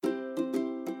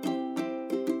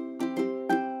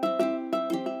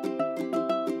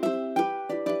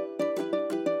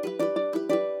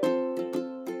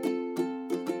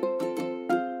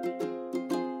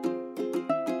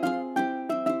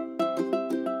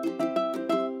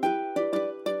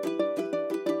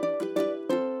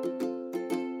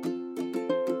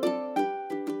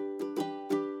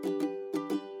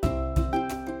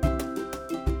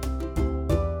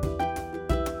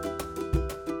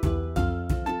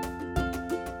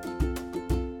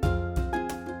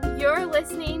You're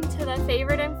listening to the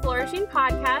Favored and Flourishing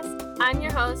podcast. I'm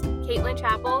your host, Caitlin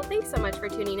Chappell. Thanks so much for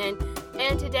tuning in.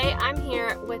 And today I'm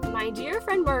here with my dear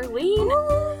friend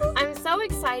Marlene. I'm so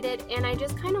excited, and I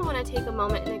just kind of want to take a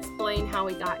moment and explain how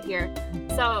we got here.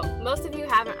 So most of you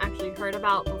haven't actually heard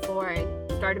about before I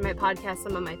started my podcast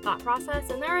some of my thought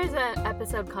process, and there is an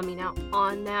episode coming out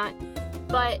on that.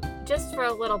 But just for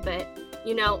a little bit,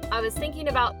 you know, I was thinking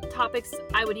about topics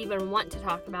I would even want to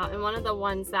talk about, and one of the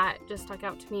ones that just stuck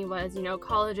out to me was, you know,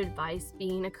 college advice.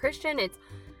 Being a Christian, it's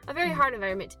a very hard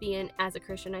environment to be in as a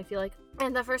Christian, I feel like.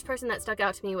 And the first person that stuck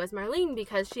out to me was Marlene,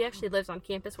 because she actually lives on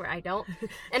campus where I don't.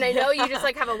 And I know you just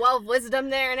like have a well of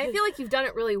wisdom there, and I feel like you've done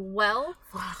it really well.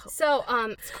 Wow. So,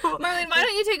 Marlene, why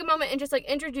don't you take a moment and just like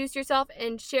introduce yourself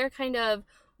and share kind of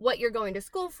what you're going to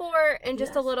school for and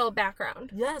just a little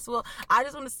background. Yes, well, I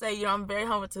just want to say, you know, I'm very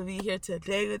humbled to be here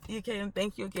today with you, Kay, and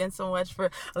thank you again so much for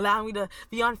allowing me to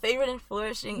be on Favored and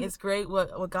Flourishing. It's great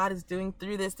what God is doing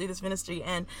through this ministry.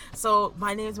 And so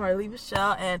my name is Marlene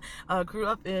Michelle, and grew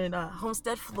up in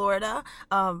Homestead, Florida.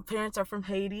 Parents are from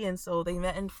Haiti, and so they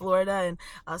met in Florida,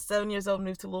 and 7 years old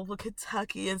moved to Louisville,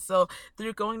 Kentucky. And so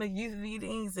through going to youth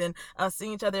meetings and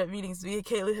seeing each other at meetings, me and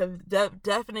Kaylee have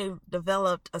definitely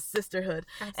developed a sisterhood.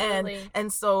 Absolutely.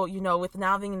 And so, you know, with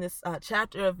now being in this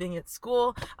chapter of being at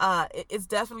school, it's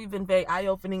definitely been very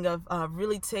eye-opening of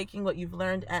really taking what you've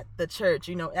learned at the church,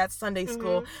 you know, at Sunday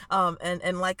school,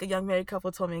 and like a young married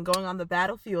couple told me, and going on the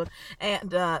battlefield.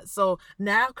 And so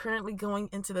now currently going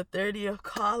into the third year of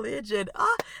college, and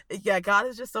God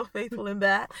is just so faithful in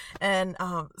that. And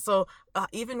so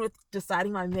even with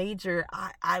deciding my major,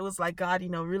 I was like, God, you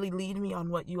know, really lead me on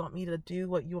what you want me to do,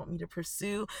 what you want me to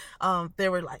pursue.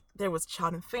 There was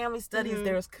child and family studies,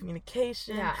 there was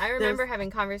communication. Yeah, I remember having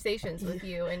conversations with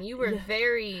you, and you were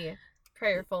very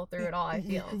prayerful through it all, I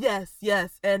feel. Yes.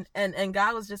 And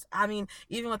God was just, I mean,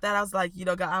 even with that, I was like, you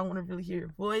know, God, I want to really hear your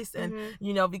voice. And,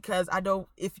 you know, because I know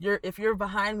if you're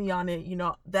behind me on it, you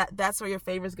know, that's where your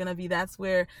favor is going to be. That's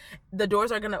where the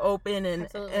doors are going to open,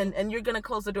 and you're going to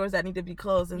close the doors that need to be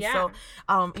closed. And so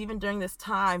even during this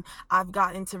time, I've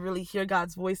gotten to really hear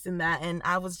God's voice in that. And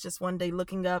I was just one day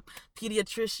looking up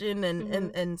pediatrician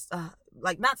and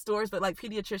like not stores, but like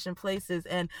pediatrician places,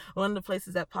 and one of the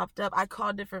places that popped up, I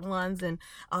called different ones, and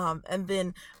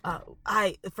then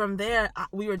from there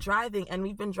we were driving, and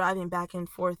we've been driving back and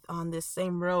forth on this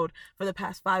same road for the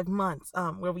past 5 months,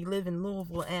 where we live in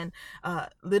Louisville, and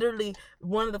literally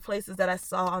one of the places that I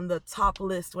saw on the top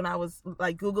list when I was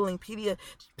like Googling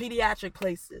pediatric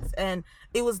places, and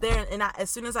it was there, and as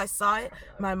soon as I saw it,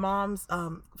 my mom's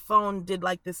phone did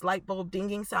like this light bulb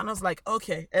dinging sound. I was like,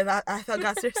 okay, and I thought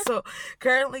God serious. So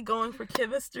currently going for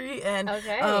chemistry, and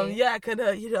I could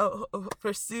you know,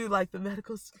 pursue like the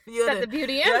medical field. Got the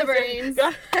beauty and the brains.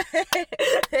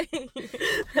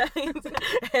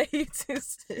 Hey, you too,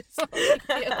 sis.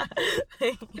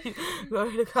 Thank you.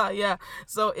 Glory to God. Yeah.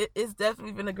 So it's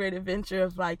definitely been a great adventure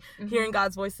of like hearing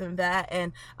God's voice in that.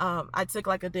 And I took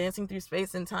like a dancing through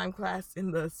space and time class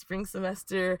in the spring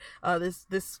semester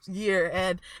this year,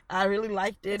 and I really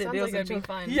liked it. Sounds like it'd be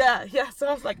fun. Yeah. So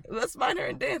I was like, let's minor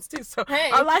in dance too. So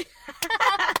hey. I'm like,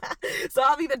 so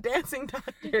I'll be the dancing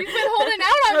doctor. You've been holding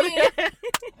out on me.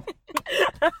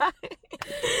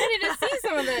 I need to see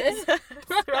some of this.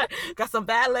 Right. Got some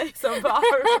ballet, some bar,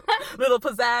 little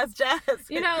pizzazz jazz.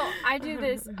 You know, I do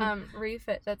this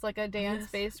refit that's like a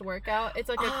dance-based workout. It's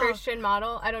like a Christian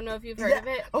model. I don't know if you've heard of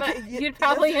it, but you'd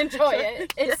probably enjoy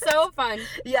it. It's so fun.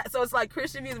 Yeah, so it's like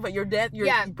Christian music, but you're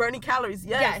burning calories.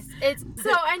 Yes. It's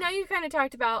so I know you kind of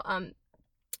talked about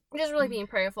just really being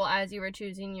prayerful as you were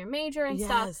choosing your major and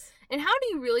stuff. And how do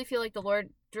you really feel like the Lord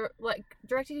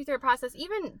directed you through a process,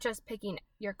 even just picking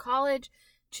your college?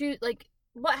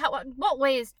 What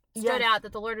ways stood out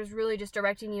that the Lord was really just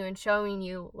directing you and showing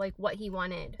you like what he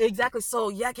wanted? Exactly. So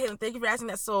yeah, Caitlin, thank you for asking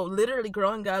that. So literally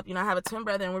growing up, you know, I have a twin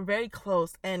brother, and we're very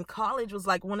close, and college was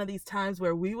like one of these times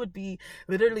where we would be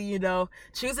literally, you know,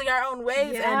 choosing our own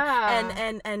ways.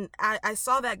 And I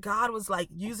saw that God was like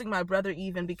using my brother,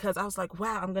 even because I was like,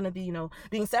 wow, I'm gonna be, you know,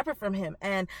 being separate from him.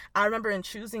 And I remember in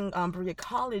choosing Berea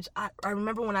College, I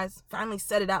remember when I finally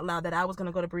said it out loud that I was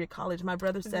gonna go to Berea College, my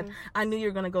brother said, I knew you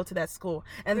were gonna go to that school.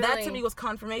 And that to me was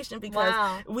confirmation, because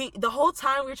the whole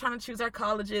time we were trying to choose our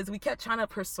colleges, we kept trying to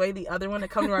persuade the other one to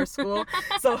come to our school.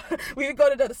 So we would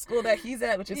go to the school that he's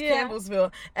at, which is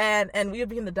Campbellsville, and we would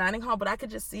be in the dining hall, but I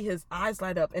could just see his eyes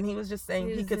light up, and he was just saying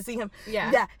he could see him.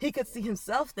 He could see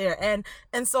himself there. And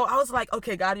so I was like,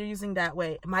 okay, God, you're using that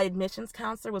way. My admissions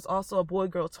counselor was also a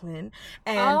boy-girl twin.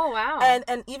 And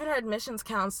and even her admissions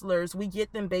counselors, we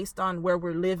get them based on where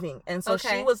we're living. And so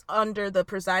she was under the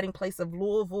presiding place of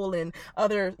Louisville and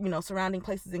other, you know, surrounding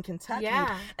places finances in Kentucky.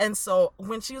 Yeah. And so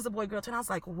when she was a boy-girl twin, I was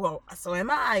like, whoa, so am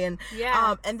I. And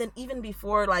and then even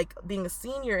before, like, being a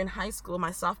senior in high school,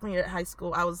 my sophomore year at high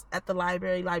school, I was at the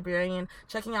librarian,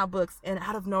 checking out books, and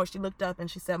out of nowhere, she looked up and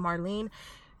she said, Marlene,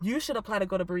 you should apply to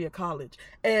go to Berea College.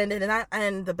 And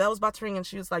the bell was about to ring, and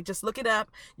she was like, just look it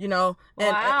up, you know.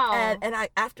 And wow. and I,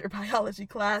 after biology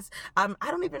class, I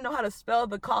don't even know how to spell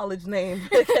the college name.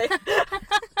 Okay.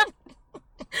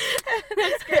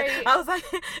 That's great. I was like,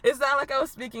 it sounded like I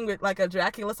was speaking with like a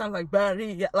Dracula sound, like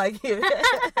Barry, like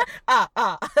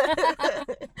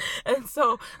And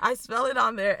so I spell it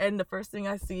on there, and the first thing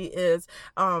I see is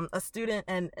a student,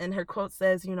 and her quote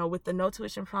says, you know, with the No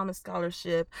Tuition Promise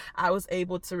Scholarship, I was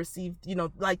able to receive, you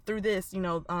know, like through this, you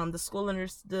know, the school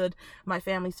understood my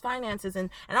family's finances, and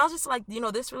I was just like, you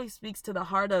know, this really speaks to the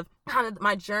heart of kind of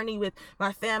my journey with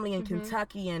my family in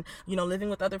Kentucky, and, you know, living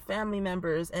with other family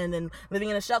members, and then living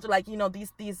in a shelter, like, you know,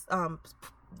 these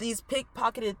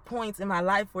pickpocketed points in my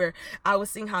life where I was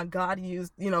seeing how God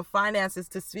used, you know, finances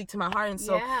to speak to my heart. And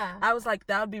so I was like,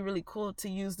 that would be really cool to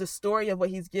use the story of what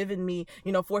he's given me,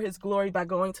 you know, for his glory, by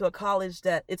going to a college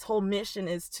that its whole mission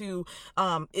is to,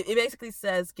 it basically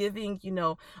says giving, you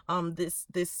know, this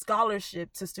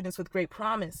scholarship to students with great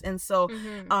promise. And so,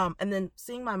 and then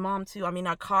seeing my mom too, I mean,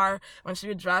 our car, when she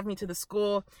would drive me to the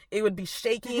school, it would be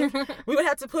shaking. We would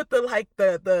have to put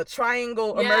the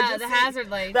triangle emergency,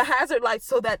 the hazard lights,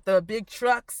 so that the big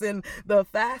trucks and the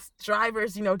fast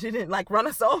drivers, you know, didn't like run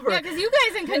us over. Yeah, because you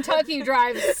guys in Kentucky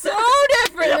drive so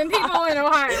different than people in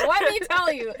Ohio. Let me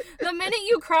tell you, the minute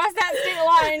you cross that state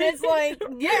line, it's like,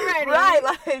 get ready. Right,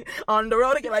 like on the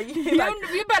road again, like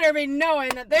you better be knowing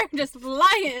that they're just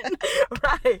flying.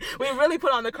 Right, we really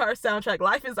put on the car soundtrack.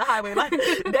 Life is a highway. Like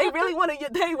they really want to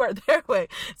get their way.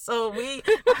 So we,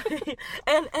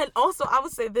 and also I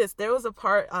would say this: there was a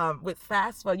part with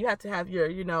FAFSA, you have to have your,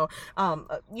 you know,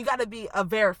 you got to be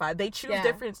verified. They choose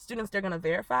different students they're going to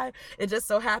verify. It just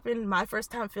so happened my first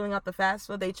time filling out the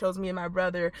FAFSA, they chose me and my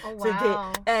brother to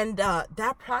get. And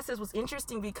that process was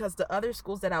interesting because the other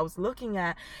schools that I was looking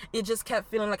at, it just kept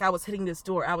feeling like I was hitting this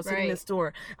door. Hitting this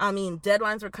door. I mean,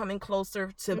 deadlines were coming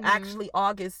closer to actually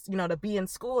August, you know, to be in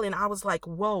school. And I was like,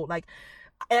 whoa, like,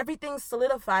 everything's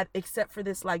solidified except for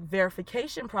this like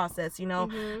verification process, you know.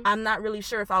 I'm not really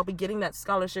sure if I'll be getting that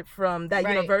scholarship from that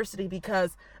university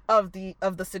because of the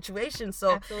situation.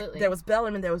 So there was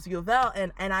Bellarmine, there was U of L,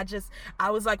 and I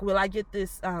was like, will I get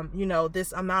this you know,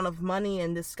 this amount of money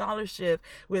and this scholarship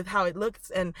with how it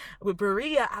looks? And with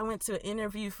Berea, I went to an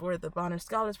interview for the Bonner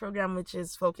Scholars Program, which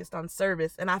is focused on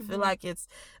service, and I feel like it's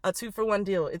a 2-for-1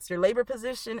 deal. It's your labor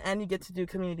position and you get to do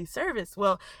community service.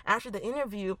 Well, after the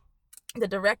interview,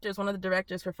 one of the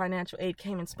directors for financial aid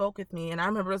came and spoke with me, and I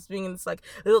remember us being in this like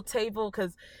little table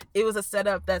because it was a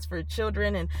setup that's for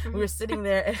children, and we were sitting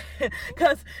there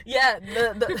because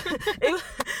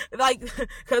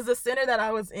because the center that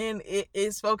I was in, it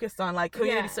is focused on like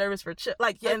community service for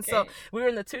and so we were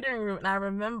in the tutoring room, and I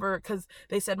remember because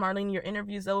they said, Marlene, your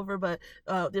interview's over, but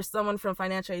there's someone from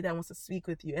financial aid that wants to speak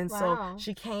with you. And so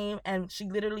she came and she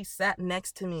literally sat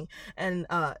next to me, and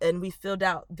we filled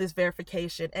out this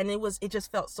verification, and it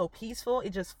just felt so peaceful. It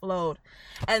just flowed.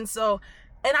 And so,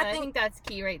 and I think that's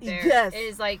key right there,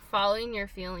 is like following your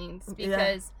feelings,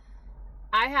 because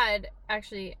I had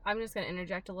actually, I'm just going to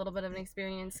interject a little bit of an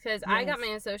experience, because I got my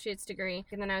associate's degree,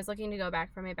 and then I was looking to go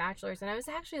back for my bachelor's, and I was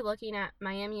actually looking at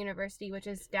Miami University, which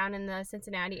is down in the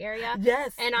Cincinnati area.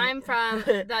 Yes. And I'm from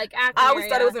like Akron I always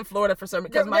thought it was in Florida for some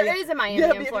reason. There is a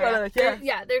Miami in Florida.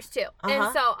 There's two.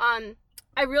 And so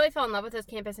I really fell in love with this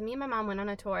campus, and me and my mom went on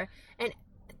a tour, and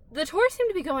the tour seemed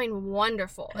to be going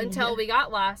wonderful until we got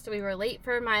lost. We were late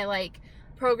for my like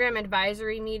program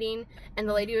advisory meeting, and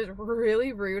the lady was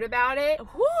really rude about it.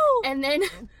 Woo! And then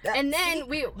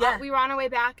we were on our way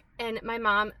back, and my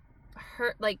mom,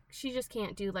 she just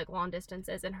can't do like long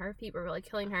distances, and her feet were really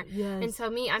killing her. Yes. And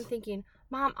so I'm thinking,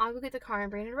 Mom, I'll go get the car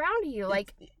and bring it around to you.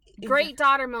 Like, great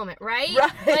daughter moment, right?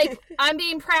 Like, I'm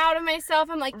being proud of myself.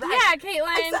 I'm like, yeah,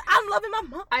 Caitlin. I'm loving my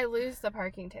mom. I lose the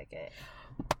parking ticket.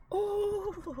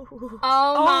 Oh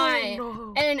my.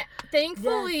 No. And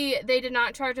thankfully they did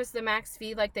not charge us the max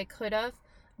fee like they could have,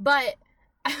 but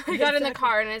I got in the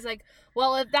car and I was like,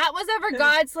 well, if that was ever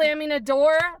God slamming a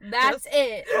door, that's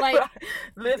it. Like,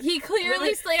 he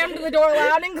clearly slammed the door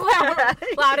loud and clear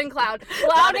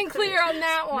on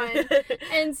that one.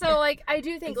 And so, like, I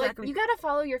do think, like, you gotta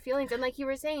follow your feelings. And like you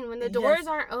were saying, when the doors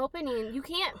aren't opening, you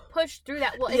can't push through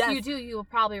that. Well, if you do, you will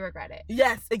probably regret it.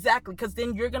 Yes, exactly. Because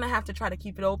then you're gonna have to try to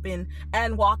keep it open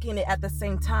and walk in it at the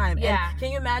same time. Yeah. And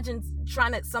can you imagine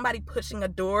somebody pushing a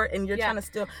door and you're trying to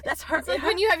still, that's hurt. It's like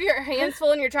when you have your hands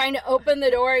full and you're trying to open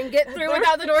the door and get through through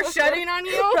without the door shutting on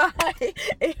you. Right.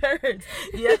 It hurts.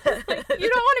 Yeah. Like, you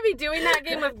don't want to be doing that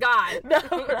game with God. No,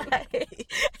 right.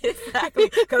 Exactly.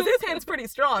 Because his hand's pretty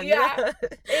strong. Yeah.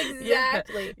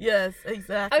 Exactly. Yeah. Yes,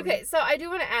 exactly. Okay, so I do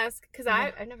want to ask, because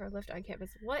I've never lived on campus.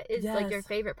 What is like your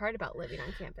favorite part about living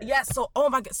on campus? Yeah, so oh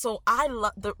my god, so I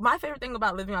love my favorite thing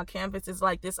about living on campus is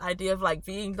like this idea of like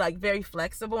being like very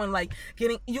flexible and like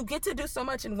you get to do so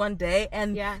much in one day.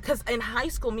 And because in high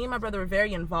school, me and my brother were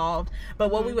very involved,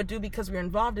 but what we would do because we were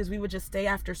involved is we would just stay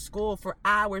after school for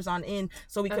hours on end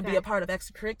so we could be a part of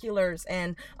extracurriculars.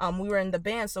 And we were in the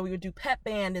band, so we would do pep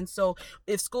band. And so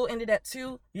if school ended at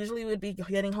 2, usually we would be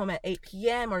getting home at 8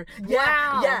 p.m. or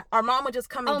our mom would just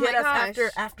come and get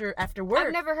us after work.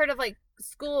 I've never heard of like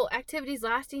school activities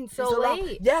lasting so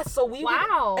late. Yes, so we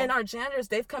would, and our janitors,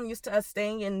 they've come used to us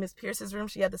staying in Miss Pierce's room.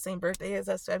 She had the same birthday as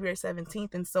us, February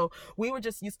 17th, and so we were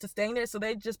just used to staying there. So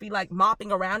they'd just be like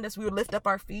mopping around us. We would lift up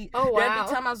our feet. Oh wow!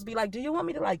 Every time I would be like, "Do you want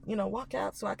me to like walk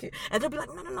out so I could?" And they'll be like,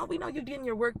 "No, we know you're getting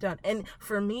your work done." And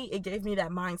for me, it gave me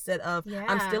that mindset of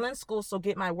I'm still in school, so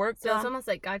get my work done. So it's almost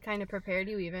like God kind of prepared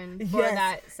you even for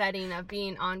that setting of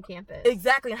being on campus.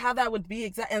 Exactly, and how that would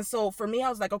be And so for me, I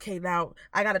was like, okay, now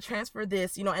I got to transfer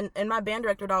this, and my band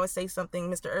director would always say something,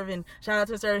 Mr. Irvin, shout out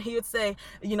to Mr. Irvin, he would say,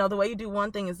 the way you do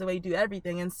one thing is the way you do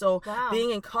everything. And so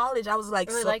being in college, I was like,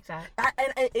 I really like that.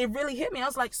 And it really hit me. I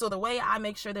was like, so the way I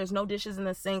make sure there's no dishes in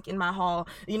the sink in my hall,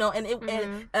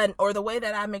 and or the way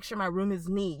that I make sure my room is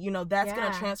neat, that's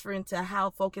going to transfer into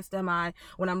how focused am I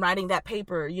when I'm writing that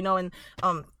paper, and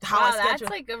how I schedule. That's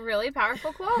like a really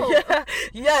powerful quote.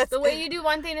 Yes. The way you do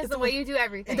one thing is the way you do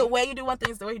everything. The way you do one thing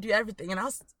is the way you do everything. And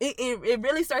it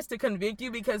really starts to convict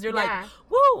you because you're like,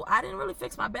 whoa, I didn't really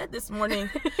fix my bed this morning.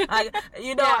 Will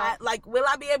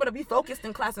I be able to be focused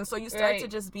in class? And so you start to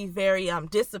just be very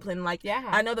disciplined.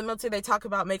 I know the military, they talk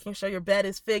about making sure your bed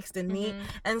is fixed and neat.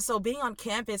 And so being on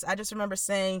campus, I just remember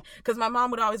saying, because my mom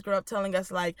would always grow up telling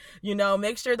us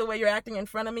make sure the way you're acting in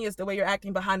front of me is the way you're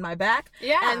acting behind my back.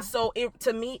 Yeah. And so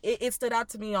it stood out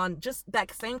to me on just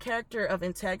that same character of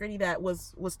integrity that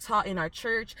was taught in our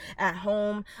church, at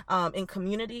home, in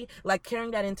community, like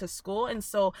carrying that into school. And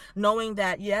so knowing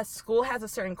that, yes, school has a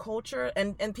certain culture,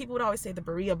 and people would always say the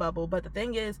Berea bubble, but the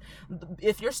thing is,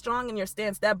 if you're strong in your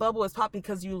stance, that bubble is popped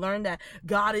because you learn that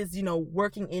God is,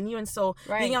 working in you. And so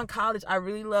being on college, I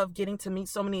really love getting to meet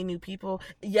so many new people.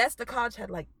 Yes, the college had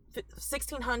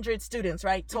 1,600 students,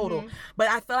 right, total. But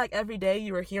I felt like every day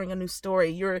you were hearing a new story.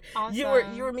 You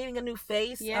were meeting a new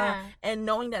face. And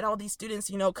knowing that all these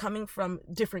students, coming from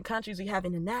different countries, we have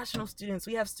international students,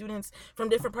 we have students from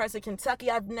different parts of Kentucky.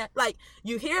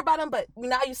 You hear about them, but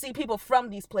now you see people from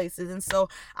these places. And so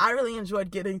I really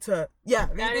enjoyed getting to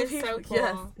that is so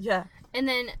cool. Yeah. And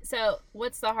then, so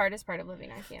what's the hardest part of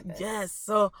living on campus? Yes,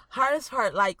 so hardest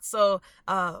part,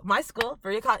 my school,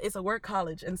 Berea College, is a work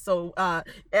college. And so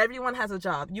everyone has a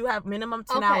job. You have minimum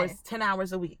 10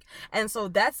 hours a week. And so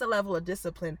that's the level of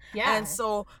discipline. Yeah. And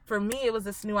so for me, it was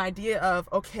this new idea of,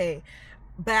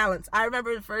 balance. I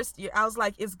remember the first year, I was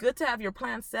like, it's good to have your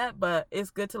plan set, but it's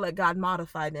good to let God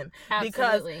modify them. Absolutely.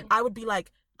 Because I would be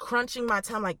crunching my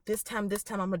time, this time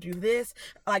I'm gonna do this,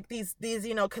 these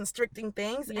constricting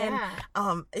things. And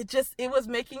it was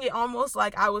making it almost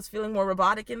like I was feeling more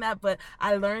robotic in that. But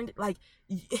I learned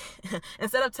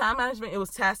instead of time management, it was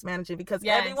task management, because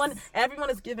everyone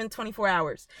is given 24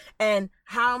 hours, and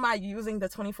how am I using the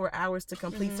 24 hours to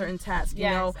complete certain tasks, you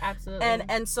know? Absolutely.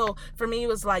 And so for me, it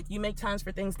was you make times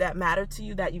for things that matter to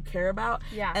you, that you care about.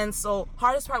 And so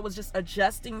hardest part was just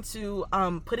adjusting to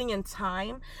putting in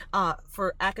time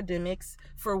for academics,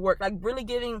 for work, really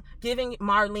giving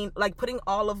Marlene, putting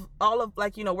all of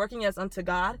working as unto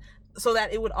God, so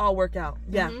that it would all work out.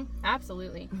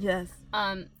 Absolutely. Yes.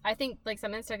 I think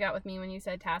something stuck out with me when you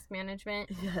said task management.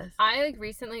 Yes. I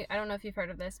recently, I don't know if you've heard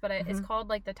of this, but it's called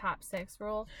the top 6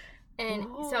 rule. And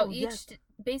so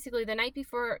basically the night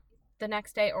before the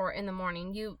next day or in the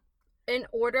morning, you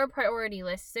order a priority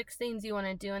list, 6 things you want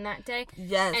to do in that day.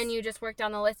 Yes. And you just work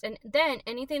down the list, and then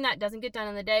anything that doesn't get done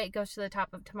in the day, it goes to the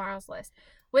top of tomorrow's list.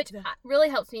 Which really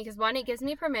helps me, because one, it gives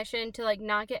me permission to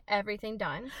not get everything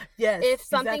done. Yes. If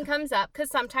something comes up, because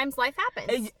sometimes life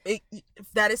happens.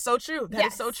 That is so true. That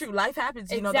is so true. Life happens.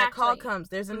 Exactly. That call comes.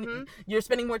 There's you're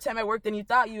spending more time at work than you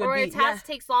thought you would or be. Or a task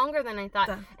takes longer than I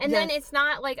thought. And then it's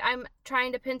not I'm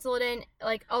trying to pencil it in,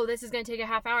 this is going to take a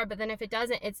half hour, but then if it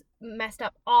doesn't, it's messed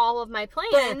up all of my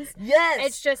plans. Yes.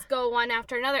 It's just go one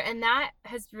after another. And that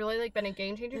has really been a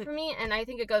game changer for me. And I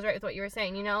think it goes right with what you were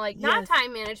saying, not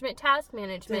time management, task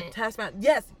management. management.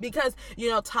 Yes, because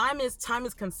time is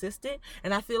consistent,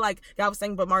 and I feel like God was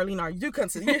saying, but Marlene, are you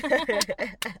consistent?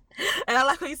 And I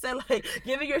like what you said, like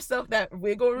giving yourself that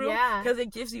wiggle room, because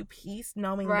it gives you peace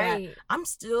knowing that I'm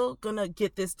still gonna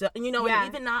get this done, and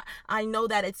even not, I know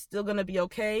that it's still gonna be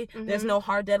okay. There's no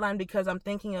hard deadline, because I'm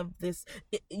thinking of this,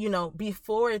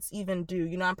 before it's even due.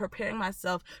 I'm preparing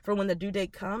myself for when the due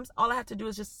date comes. All I have to do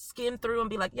is just skim through and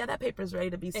be like, yeah, that paper's ready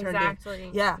to be turned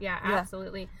in. Yeah,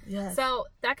 absolutely. Yeah. So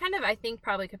that kind of, I think,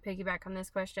 probably could piggyback on this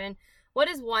question. What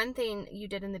is one thing you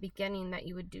did in the beginning that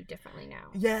you would do differently now?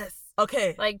 Yes.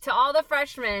 Okay. Like, to all the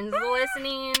freshmen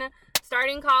listening,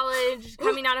 starting college,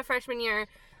 coming out of freshman year,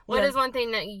 what is one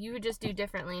thing that you would just do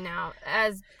differently now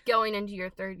as going into your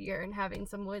third year and having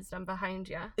some wisdom behind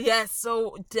you? Yes.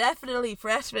 So definitely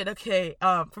freshman. Okay.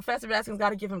 Professor Baskin's got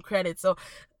to give him credit. So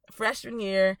freshman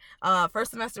year,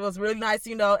 first semester was really nice.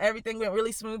 Everything went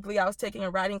really smoothly. I was taking a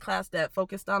writing class that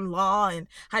focused on law. In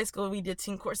high school, we did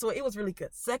team course, so it was really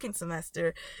good. Second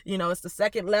semester, it's the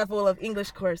second level of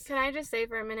English course. Can I just say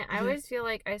for a minute, I always feel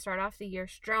like I start off the year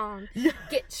strong,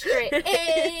 get straight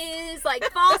A's, like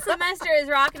fall semester is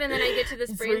rocking, and then I get to the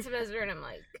spring semester and I'm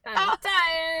like, I'm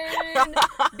tired,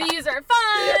 B's are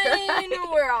fine,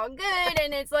 we're all good,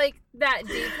 and it's like that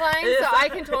decline. So I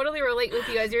can totally relate with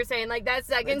you, as you're saying, like that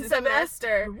second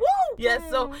semester. Woo! Yes,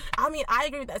 so I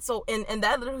agree with that. So and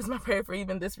that literally was my prayer for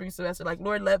even this spring semester. Like,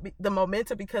 Lord, let me the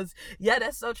momentum, because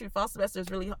that's so true. Fall semester is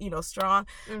really strong,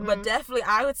 but definitely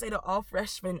I would say to all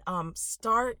freshmen,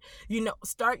 start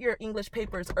your English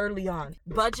papers early on.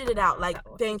 Budget it out. Like,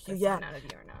 thank you. Yeah.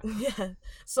 Yeah.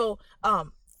 So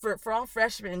for all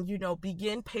freshmen,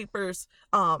 begin papers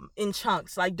in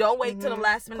chunks. Like, don't wait till the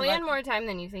last minute. Plan more time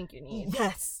than you think you need.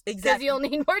 Yes, exactly. Because you'll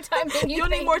need more time than you think. You'll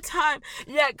need more time.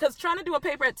 Yeah, because trying to do a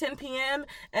paper at 10 p.m.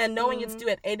 and knowing it's due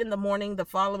at 8 in the morning the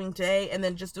following day, and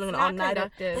then just doing an all-nighter,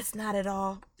 it's not at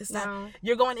all. It's not.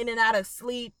 You're going in and out of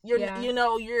sleep.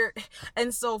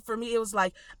 And so for me, it was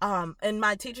like, and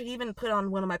my teacher even put on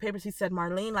one of my papers, he said,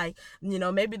 Marlene, like,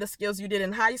 maybe the skills you did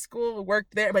in high school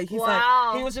worked there, but he's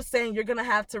like, he was just saying, you're going to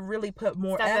have to really put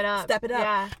more step it up.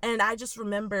 Yeah. And I just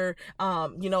remember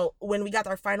when we got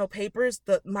our final papers,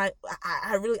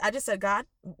 I just said, God,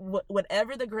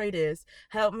 whatever the grade is,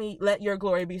 help me, let your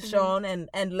glory be shown,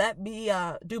 and let me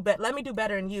do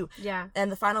better in you. Yeah.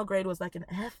 And the final grade was like an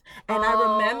F, and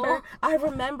I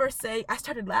remember saying, I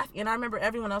started laughing, and I remember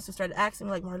everyone else who started asking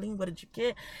me, like, Marlene, what did you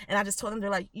get? And I just told them, they're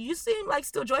like, you seem like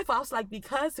still joyful. I was like,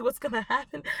 because what's gonna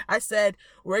happen? I said,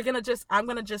 I'm gonna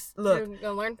just look. We're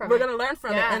gonna learn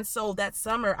from it. And so that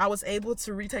summer, I was able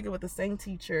to retake it with the same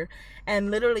teacher,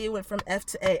 and literally it went from F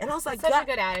to A. And I was like, such a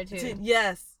good attitude.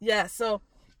 Yes. So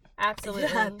absolutely.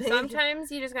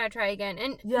 Sometimes you just gotta try again,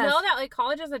 and know that, like,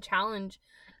 college is a challenge.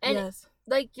 And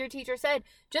like your teacher said,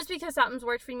 just because something's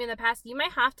worked for you in the past, you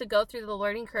might have to go through the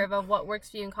learning curve of what works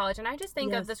for you in college. And I just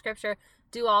think of the scripture,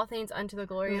 do all things unto the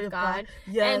glory of God.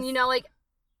 Yes. And like,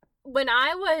 when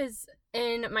I was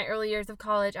in my early years of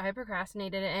college, I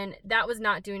procrastinated, and that was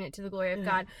not doing it to the glory of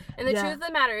God. And the truth of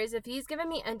the matter is, if he's given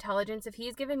me intelligence, if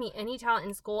he's given me any talent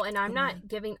in school, and I'm not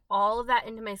giving all of that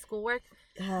into my schoolwork,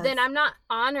 then I'm not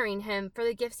honoring him for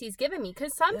the gifts he's given me.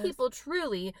 Because some people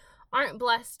truly aren't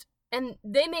blessed, and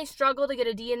they may struggle to get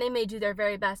a D, and they may do their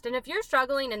very best. And if you're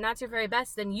struggling and that's your very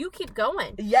best, then you keep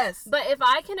going. Yes. But if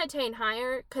I can attain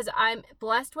higher because I'm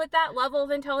blessed with that level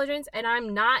of intelligence, and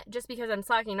I'm not just because I'm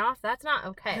slacking off, that's not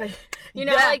okay.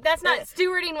 Like, that's not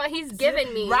stewarding what he's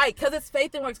given me. Right, because it's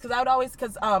faith and works.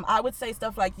 Because I would say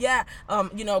stuff like,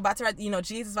 about to write,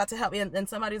 Jesus about to help me. And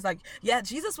somebody's like,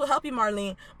 Jesus will help you,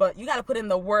 Marlene, but you got to put in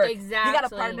the work. Exactly. You got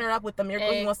to partner up with the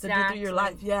miracle he wants to do through your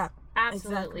life. Yeah.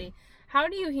 Absolutely. Exactly. How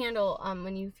do you handle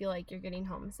when you feel like you're getting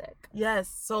homesick?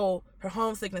 Yes, so her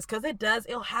homesickness, because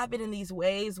it'll happen in these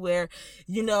ways where,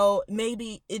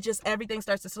 maybe it just, everything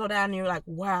starts to slow down, and you're like,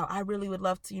 wow, I really would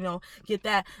love to, get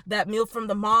that meal from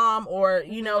the mom, or,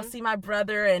 see my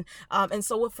brother. And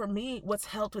so for me, what's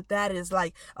helped with that is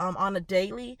like, on a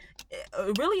daily,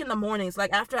 really in the mornings,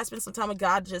 like after I spend some time with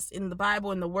God, just in the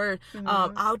Bible and the Word,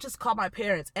 I'll just call my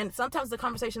parents. And sometimes the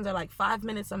conversations are like 5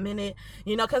 minutes, a minute,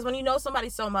 because when you know somebody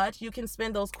so much, you can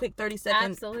spend those quick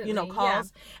 30-second,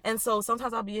 calls. And so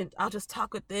sometimes I'll just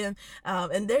talk with them.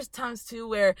 And there's times too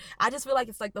where I just feel like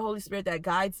it's like the Holy Spirit that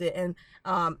guides it. And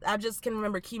I just can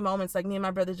remember key moments, like me and my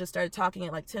brother just started talking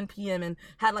at like 10 p.m. and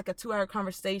had like a 2-hour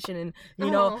conversation, and,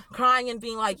 crying and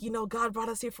being like, God brought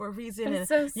us here for a reason.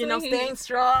 That's and, so sweet. Staying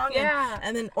strong. Yeah.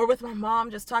 And then, or with my mom,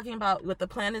 just talking about what the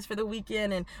plan is for the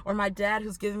weekend, or my dad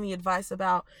who's giving me advice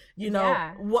about,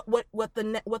 what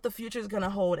the future is going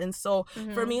to hold. And so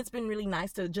for me, it's been really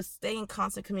nice to just stay in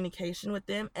constant communication with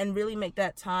them and really make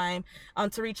that time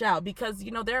to reach out, because,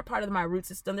 you know, they're a part of my root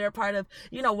system. They're a part of,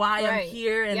 you know, why I'm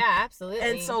here. And yeah, absolutely.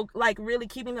 And so, like, really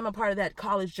keeping them a part of that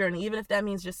college journey, even if that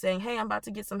means just saying, hey, I'm about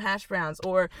to get some hash browns,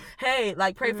 or hey,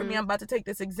 like, pray for me, I'm about to take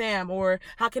this exam, or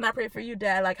how can I pray for you,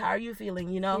 Dad? Like, how are you feeling,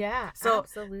 you know? Yeah, so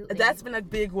absolutely. That's been a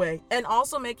big way. And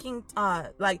also making,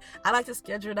 like, I like to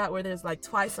schedule it out where there's like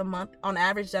twice a month on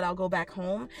average that I'll go back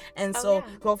home. And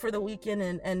go for the weekend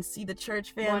and see the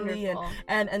church family.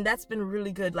 And that's been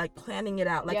really good, like planning it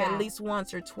out, like at least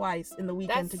once or twice in the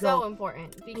weekend to go. That's so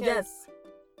important, because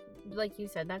like you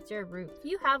said, that's your root. If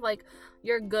you have like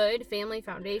your good family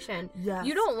foundation,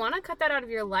 you don't want to cut that out of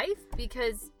your life,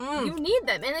 because you need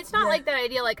them. And it's not like that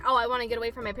idea like, oh, I want to get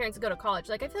away from my parents and go to college.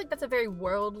 Like, I feel like that's a very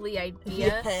worldly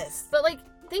idea. But like,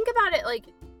 think about it like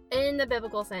in the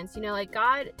biblical sense, you know, like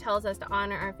God tells us to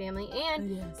honor our family,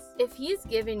 and if he's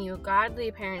given you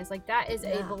godly parents, like that is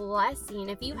a blessing.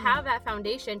 If you have that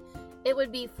foundation, it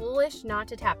would be foolish not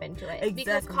to tap into it,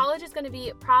 because college is going to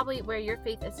be probably where your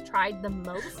faith is tried the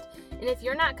most. And if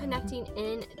you're not connecting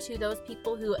in to those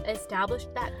people who established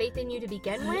that faith in you to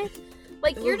begin with,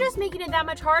 like, you're just making it that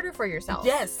much harder for yourself.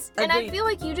 And I feel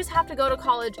like you just have to go to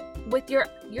college with your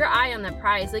eye on the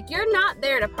prize. Like, you're not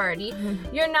there to party.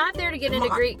 You're not there to get into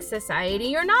Greek society.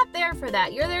 You're not there for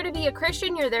that. You're there to be a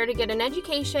Christian. You're there to get an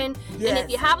education. And if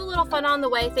you have a little fun on the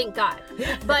way, thank God.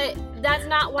 But that's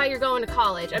not why you're going to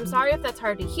college. I'm sorry if that's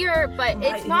hard to hear, but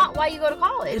it's not why you go to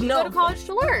college. You go to college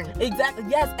to learn. Exactly.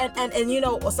 Yes. And you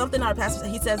know, something our pastor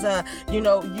said, he says, you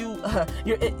know,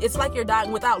 it's like you're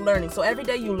dying without learning. So every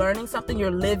day you're learning something, you're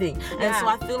living. And so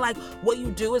I feel like what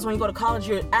you do is when you go to college,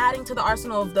 you're adding to the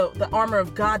arsenal of the armor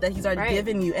of God that he's already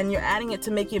given you, and you're adding it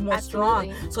to make it more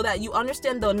strong, so that you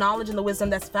understand the knowledge and the wisdom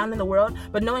that's found in the world,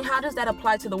 but knowing how does that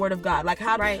apply to the word of God, like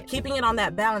how keeping it on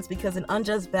that balance, because an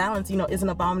unjust balance, you know, is an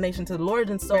abomination to the Lord.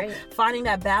 And so finding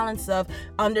that balance of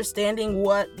understanding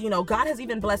what, you know, God has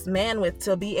even blessed man with,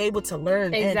 to be able to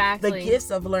learn, and the gifts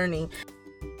of learning.